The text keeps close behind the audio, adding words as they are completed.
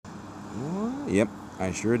Yep,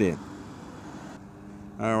 I sure did.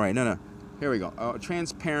 All right, no. Here we go.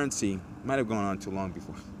 Transparency might have gone on too long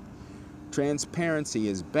before. Transparency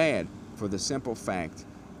is bad for the simple fact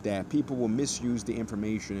that people will misuse the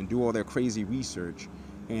information and do all their crazy research,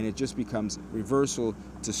 and it just becomes reversal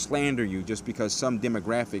to slander you just because some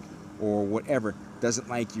demographic or whatever doesn't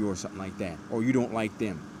like you or something like that, or you don't like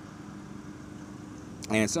them.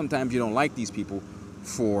 And sometimes you don't like these people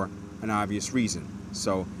for an obvious reason.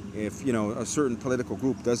 So if a certain political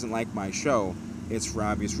group doesn't like my show, it's for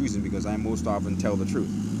obvious reason because I most often tell the truth.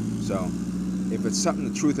 So if it's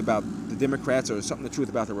something the truth about the Democrats or something the truth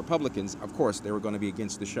about the Republicans, of course they were going to be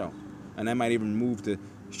against the show, and they might even move to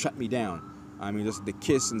shut me down. I mean, just the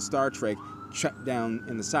Kiss and Star Trek shut down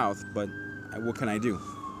in the South, but what can I do?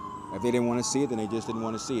 If they didn't want to see it, then they just didn't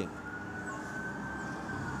want to see it.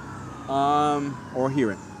 Or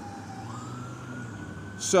hear it.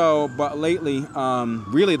 So, but lately,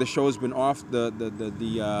 really the show's been off the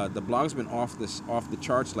blog's been off the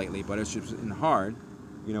charts lately. But it's just been hard,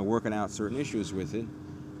 working out certain issues with it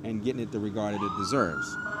and getting it the regard it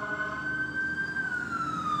deserves.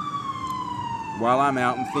 While I'm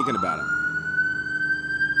out and thinking about it.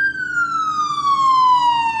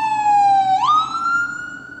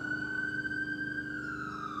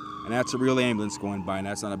 And that's a real ambulance going by, and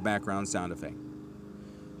that's not a background sound effect.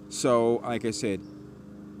 So, like I said,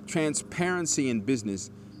 transparency in business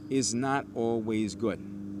is not always good.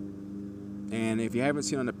 And if you haven't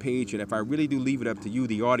seen on the page yet, if I really do leave it up to you,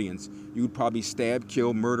 the audience, you'd probably stab,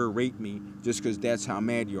 kill, murder, rape me just because that's how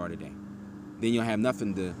mad you are today. Then you'll have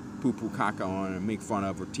nothing to poo-poo caca on and make fun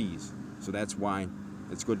of or tease. So that's why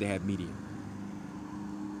it's good to have media.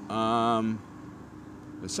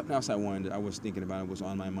 There's something else I was thinking about. It was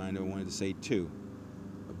on my mind. I wanted to say too.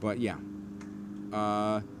 But yeah.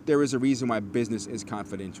 There is a reason why business is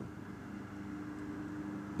confidential.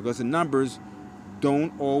 Because the numbers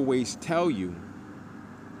don't always tell you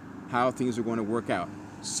how things are going to work out.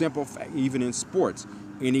 Simple fact, even in sports,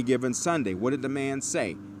 any given Sunday, what did the man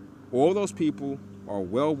say? All those people are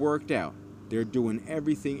well worked out. They're doing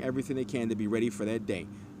everything they can to be ready for that day.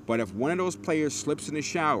 But if one of those players slips in the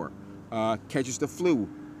shower, catches the flu,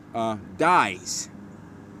 dies,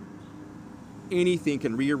 anything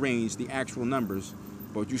can rearrange the actual numbers,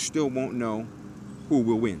 but you still won't know who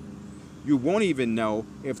will win. You won't even know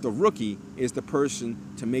if the rookie is the person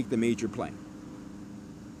to make the major play.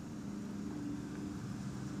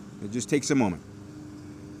 It just takes a moment.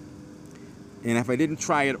 And if I didn't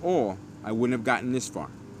try at all, I wouldn't have gotten this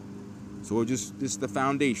far. So this is the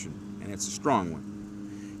foundation, and it's a strong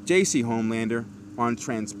one. Jchomelander on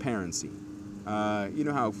transparency. You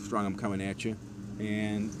know how strong I'm coming at you,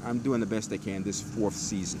 and I'm doing the best I can this 4th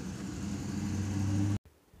season.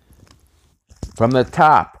 From the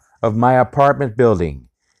top of my apartment building,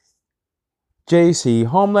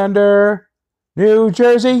 Jchomelander, New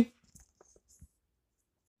Jersey.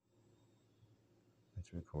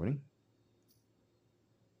 That's recording.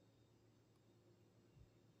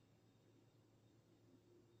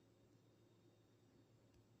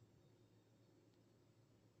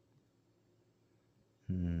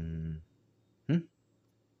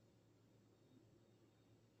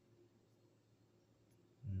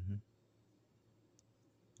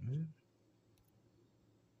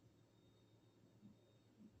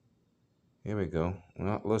 Here we go.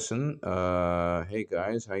 Well, listen. Hey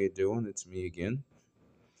guys, how you doing? It's me again,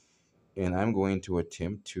 and I'm going to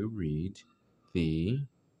attempt to read the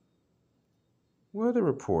weather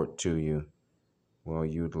report to you while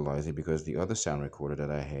utilizing because the other sound recorder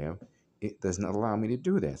that I have it doesn't allow me to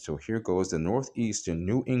do that. So here goes the northeastern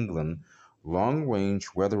New England long-range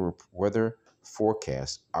weather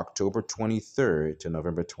forecast, October 23rd to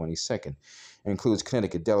November 22nd. It includes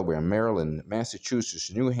Connecticut, Delaware, Maryland,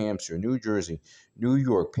 Massachusetts, New Hampshire, New Jersey, New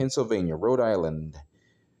York, Pennsylvania, Rhode Island,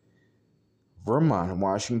 Vermont,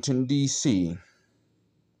 Washington, D.C.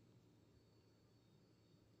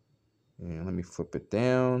 And let me flip it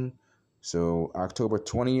down. So October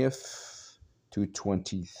 20th to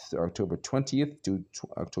October 20th to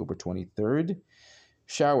October 23rd.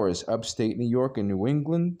 Showers upstate New York and New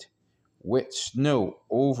England. Wet snow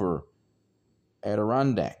over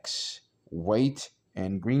Adirondacks, White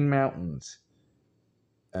and Green Mountains.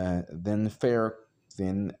 Then fair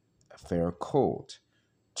cold.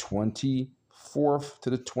 24th to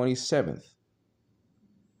the 27th.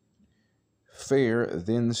 Fair,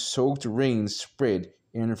 then soaked rain spread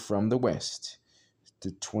in from the west.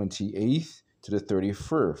 The 28th to the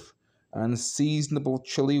 31st. Unseasonable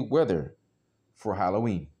chilly weather for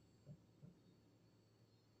Halloween.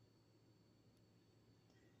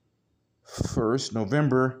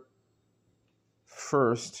 November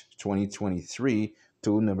 1st, 2023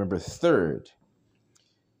 to November 3rd.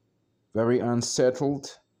 Very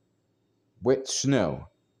unsettled, wet snow.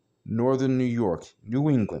 Northern New York, New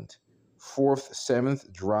England. 4th,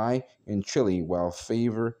 7th, dry and chilly while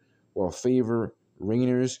favor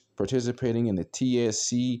rainers participating in the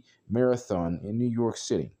TSC Marathon in New York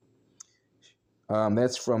City.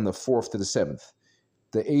 That's from the 4th to the 7th.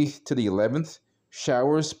 The 8th to the 11th,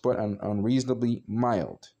 showers but unreasonably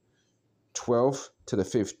mild. 12th to the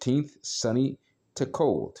 15th, sunny to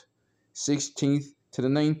cold. 16th to the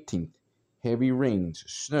 19th, heavy rains,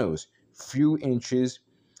 snows, few inches,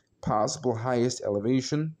 possible highest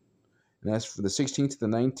elevation. And that's for the 16th to the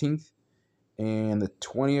 19th. And the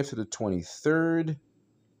 20th to the 23rd,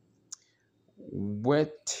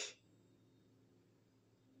 wet,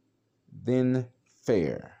 then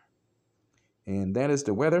fair. And that is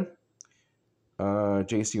the weather.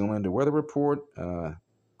 Jchomelander weather report.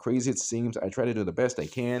 Crazy it seems. I try to do the best I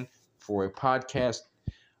can for a podcast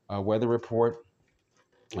weather report.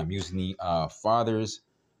 I'm using the Farmers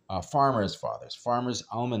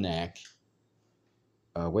Almanac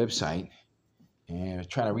website, and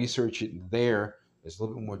trying to research it there is a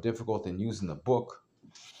little bit more difficult than using the book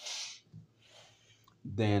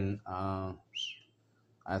than I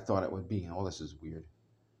thought it would be. Oh, this is weird.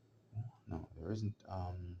 No, there isn't.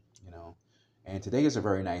 You know, and today is a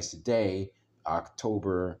very nice day,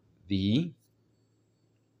 October the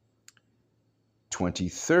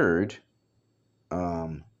 23rd,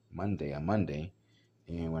 Monday, a Monday,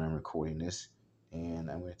 and when I'm recording this,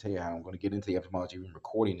 and I'm going to tell you how I'm going to get into the etymology of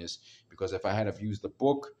recording this, because if I had to use the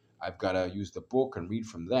book, I've got to use the book and read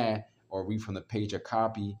from that, or read from the page a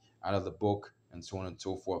copy out of the book, and so on and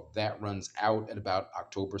so forth. That runs out at about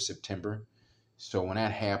October, September. So when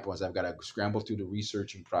that happens, I've got to scramble through the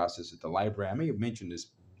researching process at the library. I may have mentioned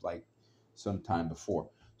this like sometime before.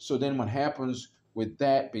 So then what happens with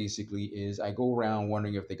that basically is I go around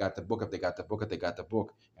wondering if they got the book,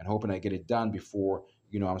 and hoping I get it done before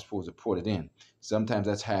I'm supposed to put it in. Sometimes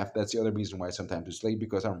that's the other reason why sometimes it's late,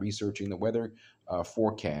 because I'm researching the weather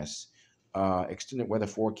forecasts, extended weather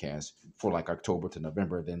forecasts for like October to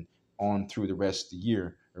November, then on through the rest of the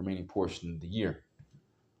year, remaining portion of the year.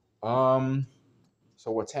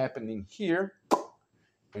 So what's happening here,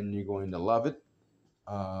 and you're going to love it,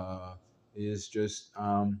 is just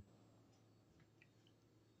I'm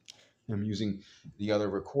using the other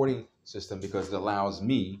recording system because it allows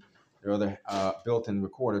me, the other built-in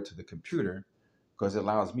recorder to the computer, because it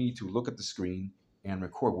allows me to look at the screen and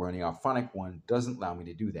record, where the alphonic one doesn't allow me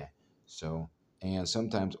to do that. So, and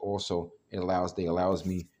sometimes also allows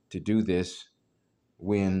me to do this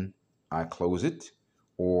when I close it,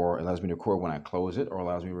 or allows me to record when I close it, or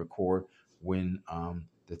allows me to record when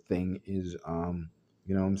the thing is,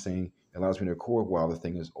 you know what I'm saying? It allows me to record while the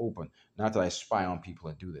thing is open. Not that I spy on people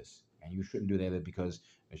and do this. And you shouldn't do that, because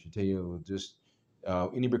I should tell you, just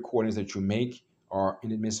any recordings that you make are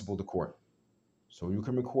inadmissible to court. So you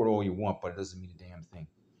can record all you want, but it doesn't mean a damn thing.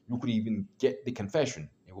 You could even get the confession.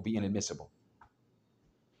 It will be inadmissible.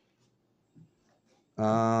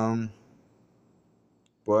 But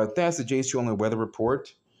that's the Jchomelander weather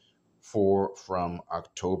report from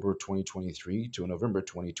October 2023 to November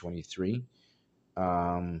 2023.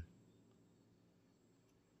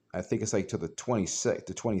 I think it's like to the 22nd,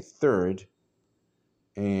 the 23rd,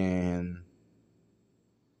 and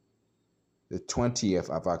the 20th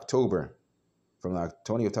of October, from the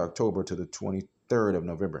 20th of October to the 23rd of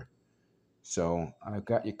November. So I've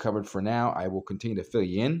got you covered for now. I will continue to fill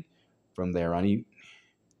you in from there on.